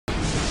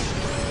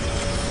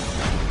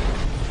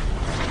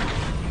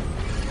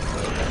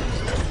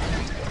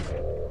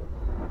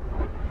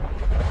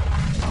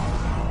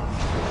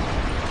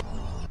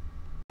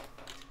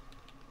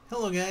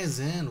Hello guys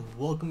and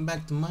welcome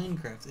back to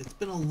Minecraft. It's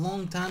been a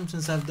long time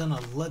since I've done a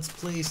Let's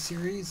Play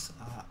series,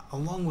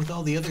 along with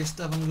all the other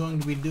stuff I'm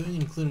going to be doing,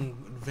 including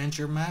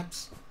adventure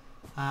maps.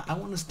 I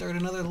want to start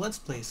another Let's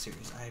Play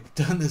series. I've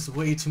done this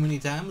way too many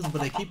times,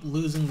 but I keep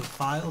losing the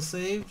file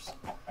saves,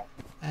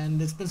 and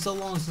it's been so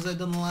long since I've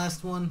done the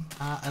last one,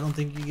 I don't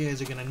think you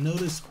guys are going to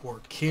notice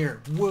or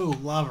care. Whoa,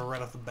 lava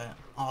right off the bat.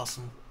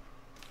 Awesome.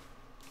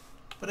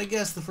 But I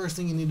guess the first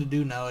thing you need to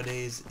do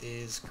nowadays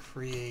is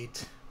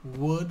create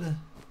wood.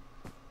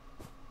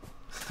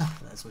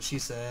 That's what she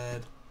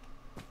said.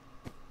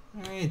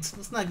 Alright,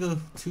 let's not go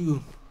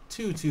too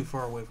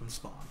far away from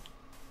spawn.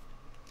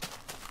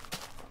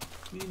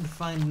 We need to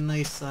find a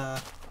nice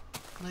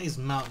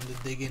mountain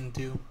to dig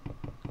into.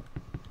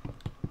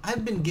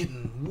 I've been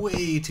getting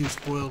way too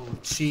spoiled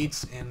with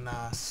cheats in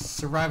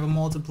survival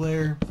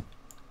multiplayer.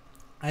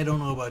 I don't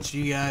know about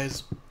you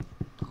guys,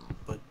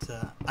 but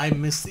I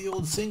miss the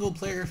old single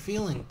player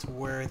feeling to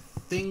where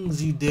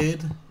things you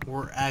did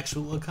were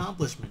actual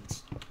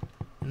accomplishments.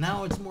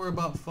 Now it's more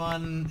about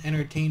fun,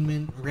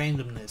 entertainment,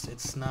 randomness.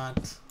 It's not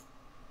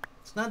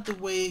the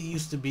way it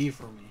used to be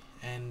for me,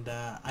 and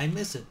I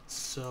miss it.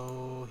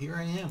 So here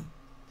I am.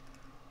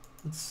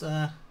 Let's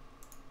go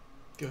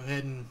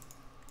ahead and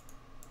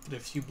get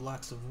a few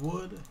blocks of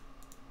wood,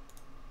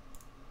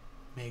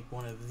 make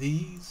one of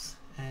these,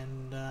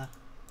 and that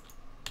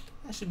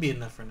should be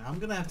enough for now. I'm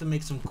gonna have to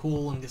make some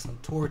coal and get some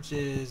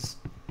torches,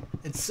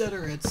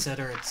 etc,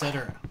 etc,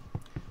 etc.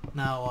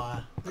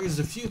 Now, there's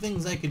a few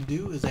things I could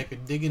do. I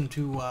could dig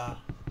into a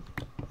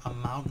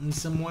mountain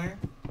somewhere,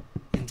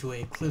 into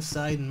a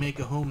cliffside, and make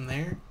a home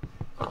there.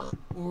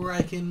 Or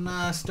I can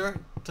start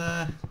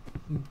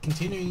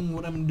continuing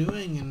what I'm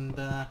doing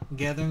and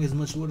gathering as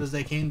much wood as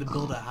I can to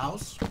build a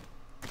house.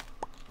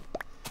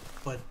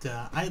 But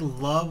I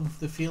love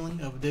the feeling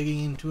of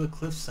digging into a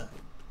cliffside.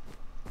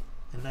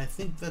 And I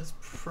think that's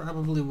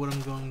probably what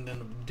I'm going to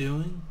end up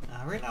doing.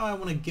 Right now I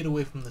want to get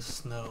away from the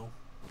snow.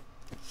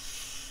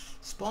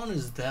 Spawn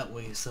is that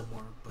way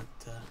somewhere, but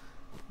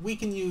we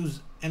can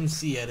use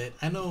MC Edit.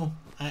 I know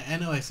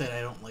I said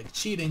I don't like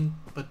cheating,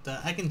 but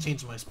I can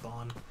change my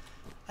spawn.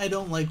 I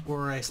don't like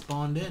where I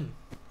spawned in.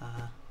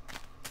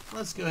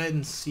 Let's go ahead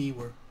and see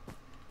where...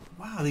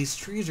 Wow, these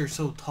trees are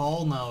so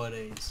tall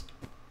nowadays.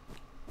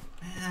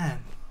 Man,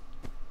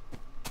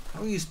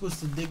 how are you supposed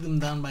to dig them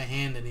down by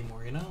hand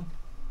anymore, you know?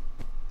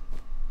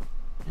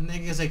 And I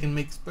guess I can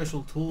make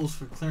special tools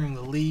for clearing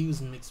the leaves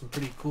and make some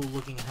pretty cool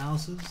looking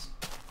houses.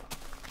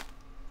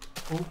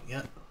 Oh,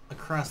 yeah,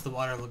 across the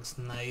water looks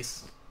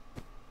nice.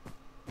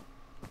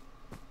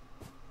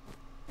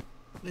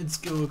 Let's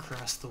go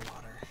across the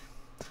water.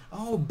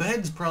 Oh,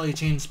 beds probably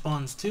change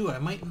spawns too. I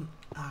might...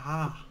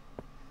 Aha.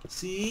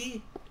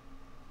 See?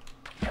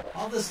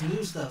 All this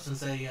new stuff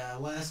since I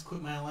last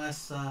quit my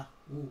last...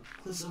 Ooh,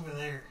 cliff's over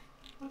there.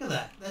 Look at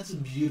that. That's a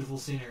beautiful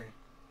scenery.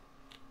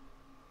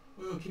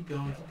 Whoa, keep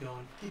going, keep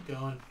going, keep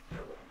going.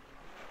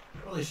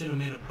 Probably should have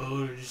made a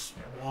boat or just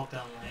walked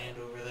on land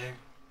over there.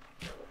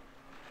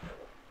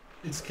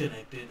 It's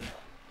connected.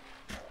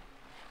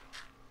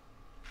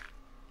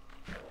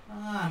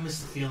 I miss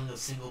the feeling of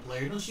single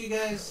player, don't you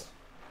guys?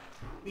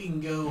 We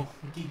can go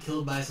and get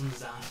killed by some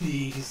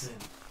zombies and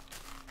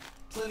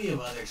plenty of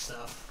other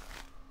stuff.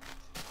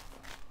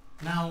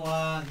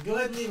 Now, go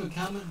ahead and leave a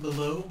comment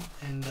below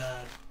and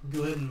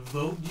go ahead and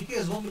vote. Do you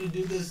guys want me to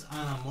do this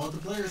on a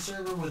multiplayer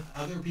server with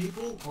other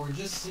people or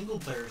just single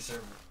player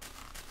server?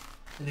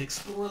 And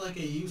explore like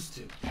I used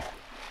to.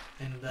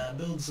 And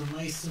build some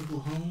nice simple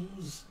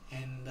homes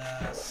and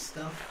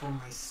stuff for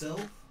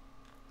myself.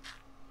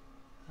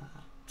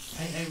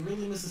 I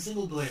really miss the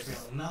single player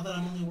feeling. Now that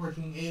I'm only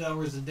working 8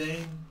 hours a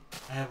day,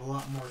 I have a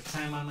lot more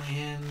time on my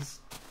hands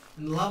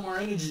and a lot more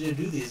energy to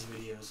do these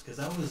videos because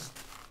I was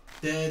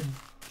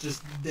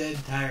just dead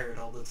tired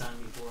all the time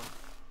before.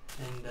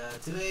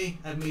 And today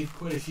I've made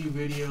quite a few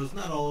videos.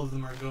 Not all of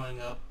them are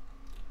going up,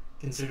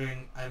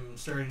 considering I'm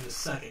starting to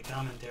suck at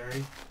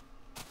commentary.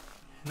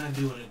 Not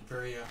doing it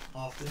very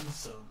often,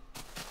 so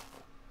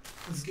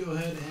let's go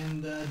ahead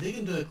and dig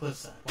into a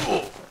cliffside.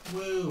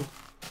 Whoa!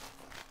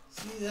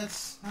 See,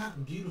 that's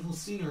not beautiful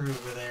scenery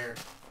over there.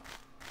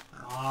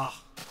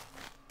 Ah,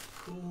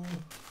 cool.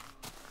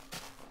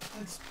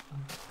 That's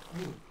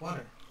ooh,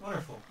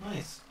 waterfall,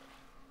 nice.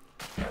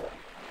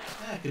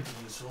 That could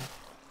be useful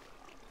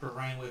for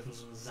running away from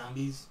some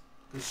zombies.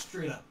 Go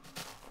straight up.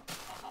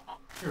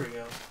 Here we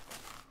go.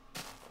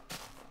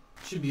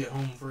 Should be a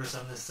home for us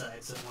on this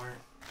side somewhere.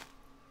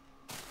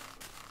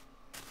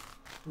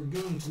 We're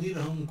going to need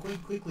a home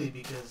quite quickly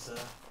because,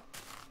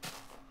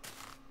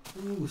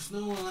 ooh,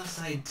 snow on that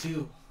side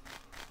too.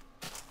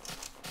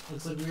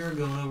 Looks like we are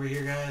going over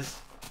here, guys.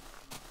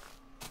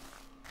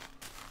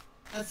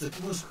 That's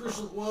the most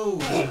crucial... Whoa,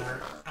 that didn't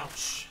hurt.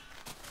 Ouch.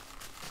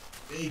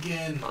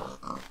 Bacon.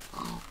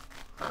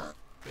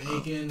 Bacon,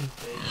 bacon,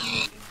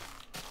 bacon.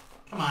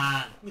 Come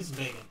on, give me some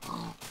bacon.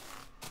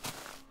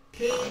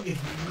 Pig,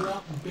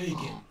 drop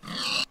bacon.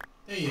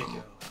 There you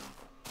go.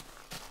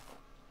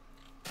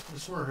 I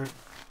swear I heard...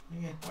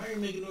 Why are you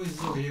making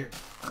noises over here?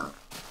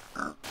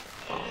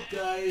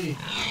 Die!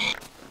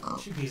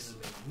 2 pieces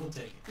of bacon. We'll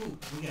take it. Ooh,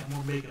 we got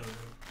more bacon over here.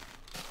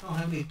 I don't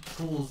have any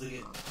tools to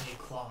get any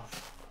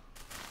cloth.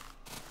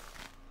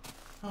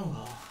 Oh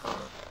well.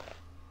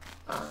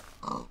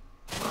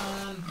 Come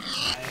on.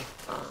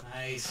 Alright.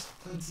 Nice.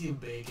 Plenty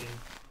of bacon.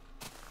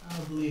 I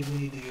believe we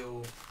need to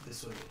go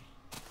this way.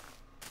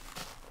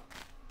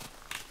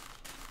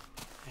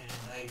 And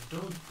I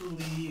don't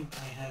believe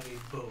I have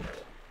a boat.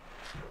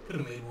 Could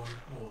have made one.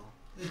 Oh well.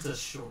 It's a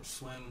short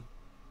swim.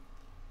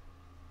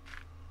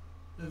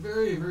 A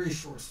very, very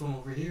short swim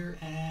over here,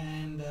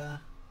 and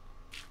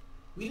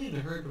we need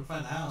to hurry up and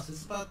find the house.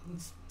 It's about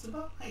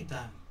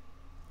nighttime.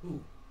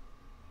 Ooh.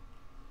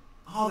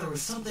 Oh, there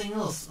was something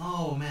else.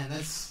 Oh man,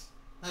 that's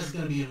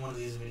gonna be in one of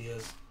these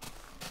videos.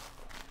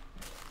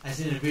 I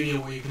seen a video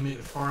where you can make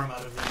a farm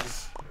out of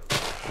these.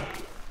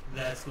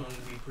 That's going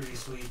to be pretty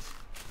sweet.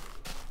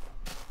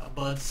 A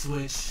bud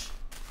switch.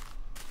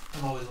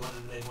 I've always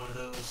wanted to make one of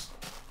those.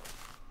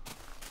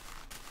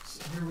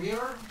 So here we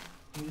are.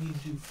 We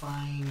need to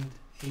find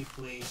a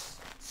place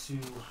to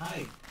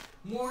hide.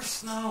 More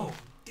snow!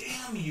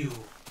 Damn you!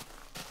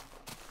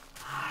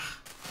 Ah.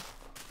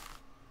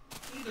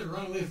 I need to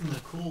run away from the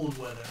cold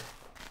weather.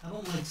 I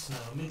don't like snow.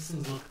 It makes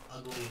things look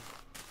ugly.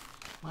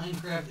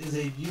 Minecraft is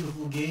a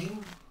beautiful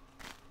game,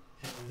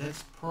 and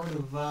that's part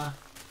of what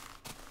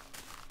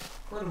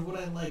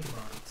I like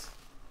about it.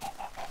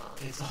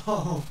 It's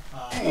all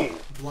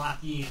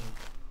blocky and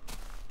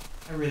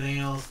everything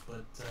else,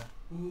 but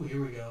ooh,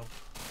 here we go.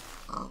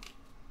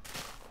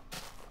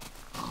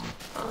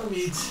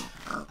 Meat.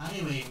 I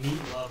am a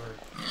meat lover.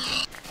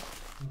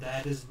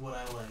 That is what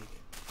I like.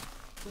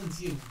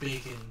 Plenty of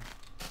bacon.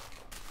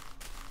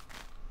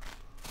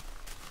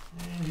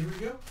 And here we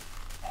go.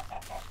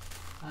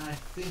 I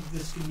think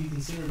this could be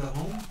considered a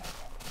home.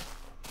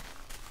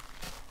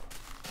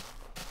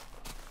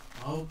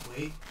 Oh,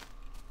 wait.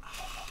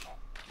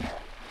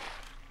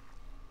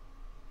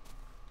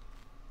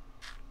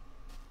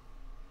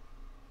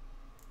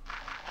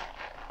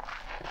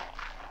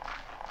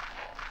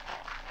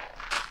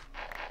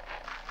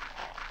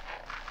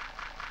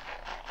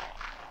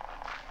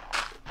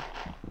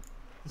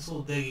 This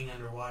whole digging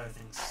underwater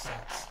thing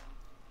sucks.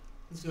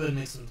 Let's go ahead and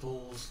make some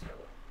tools.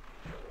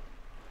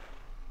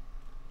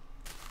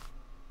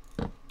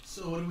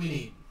 So what do we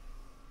need?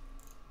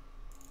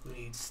 We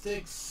need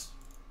sticks.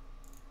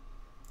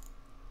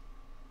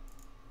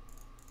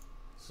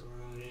 So we're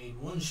going to need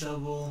 1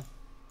 shovel.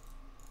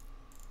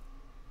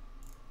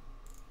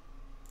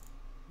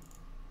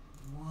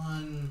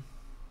 1.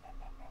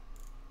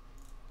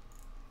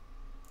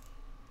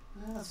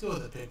 Let's go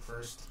with the pig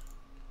first.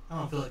 I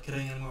don't feel like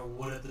cutting any more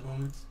wood at the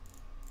moment.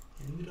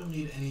 And we don't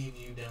need any of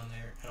you down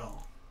there at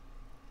all.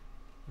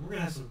 And we're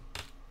going to have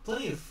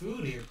plenty of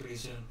food here pretty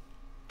soon.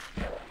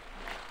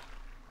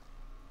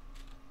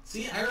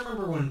 See, I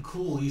remember when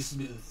coal used to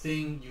be the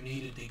thing you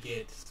needed to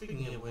get.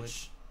 Speaking of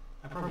which,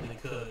 I probably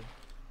could.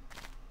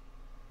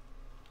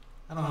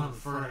 I don't have a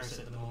furnace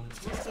at the moment,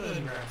 so let's go ahead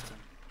and grab some.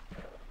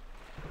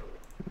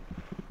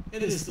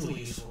 It is still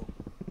useful.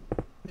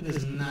 It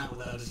is not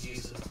without its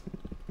uses.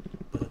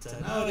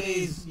 But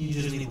nowadays, you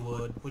just need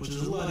wood, which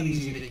is a lot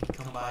easier to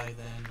come by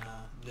than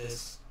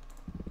this.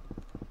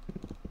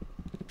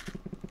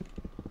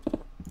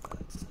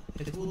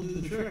 But it will do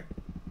the trick.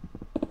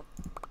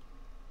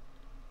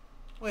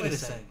 Wait a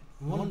second.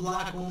 1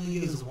 block only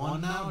gives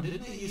 1 now?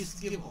 Didn't it used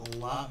to give a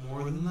lot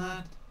more than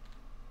that?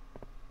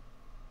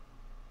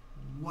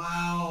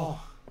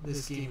 Wow.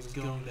 This game is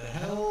going to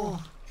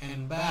hell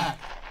and back.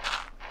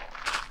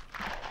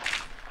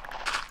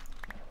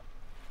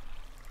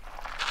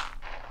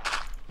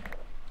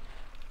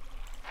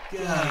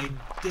 God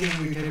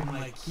damn, you're taking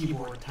my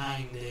keyboard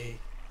time day.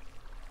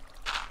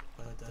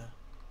 But,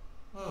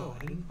 oh,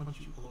 I didn't want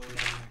you all the way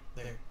down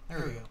there.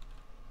 There we go.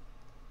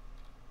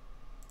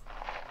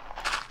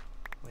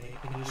 Wait,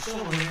 we need a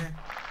shovel here.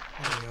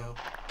 There we go.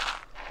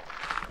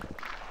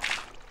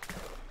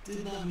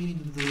 Did not mean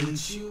to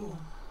delete you.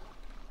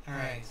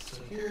 Alright,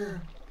 so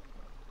here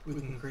we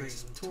can create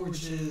some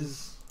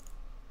torches.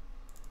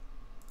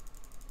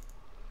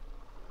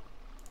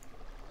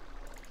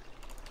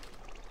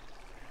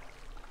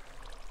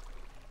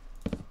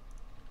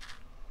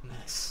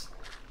 Nice.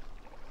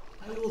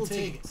 I will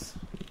take it.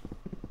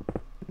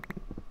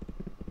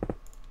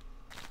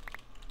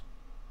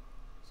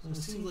 So it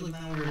seems like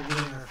now we're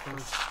getting our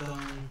first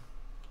stone.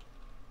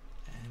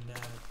 And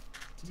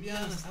to be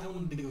honest, I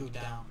wanted to go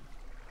down.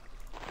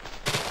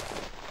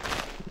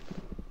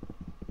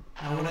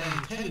 Now what I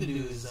intend to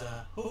do is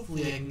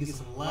hopefully I can get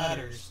some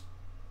ladders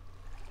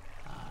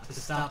to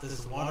stop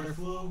this water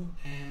flow,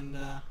 and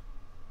I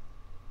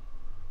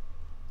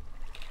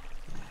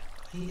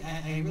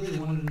really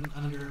wanted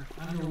an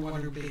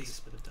underwater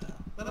base, but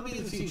that'll be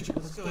in the future.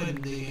 Let's go ahead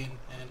and dig in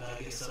and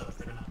get set up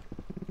for now.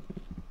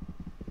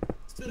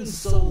 It's been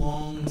so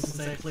long since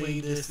I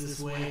played this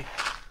way.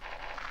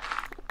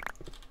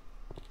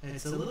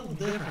 It's a little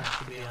different,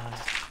 to be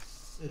honest.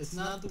 It's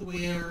not the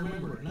way I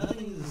remember.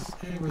 Nothing is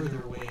ever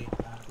the way it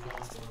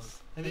once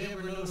was. Have you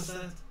ever noticed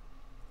that?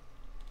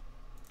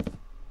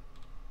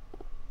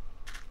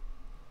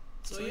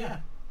 So yeah,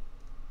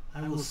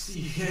 I will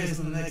see you guys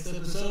in the next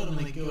episode. I'm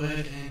going to go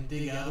ahead and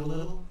dig out a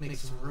little, make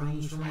some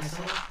rooms for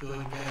myself, go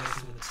and get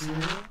some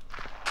material,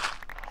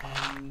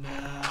 and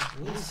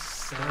we'll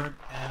start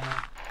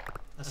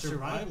a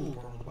survival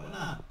world. Why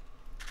not?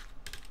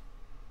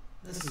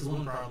 This is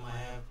one problem I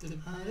have.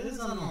 It is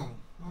unnormal.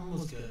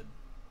 Almost good.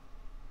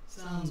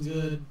 Sounds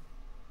good.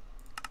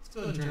 Let's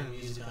go ahead and turn the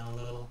music down a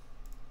little.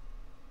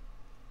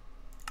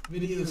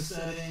 Video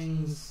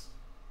settings.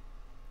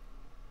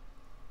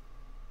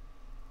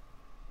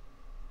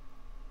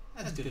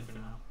 That's good for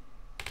now.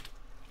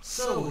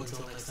 So,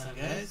 until next time,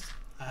 guys,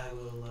 I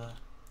will,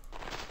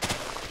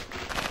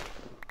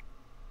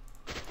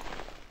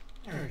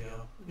 there we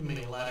go. We can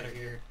make a ladder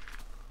here.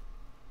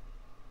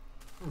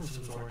 Or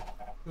some sort.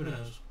 Who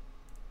knows?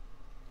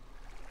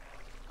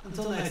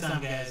 Until next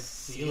time, guys.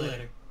 See you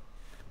later.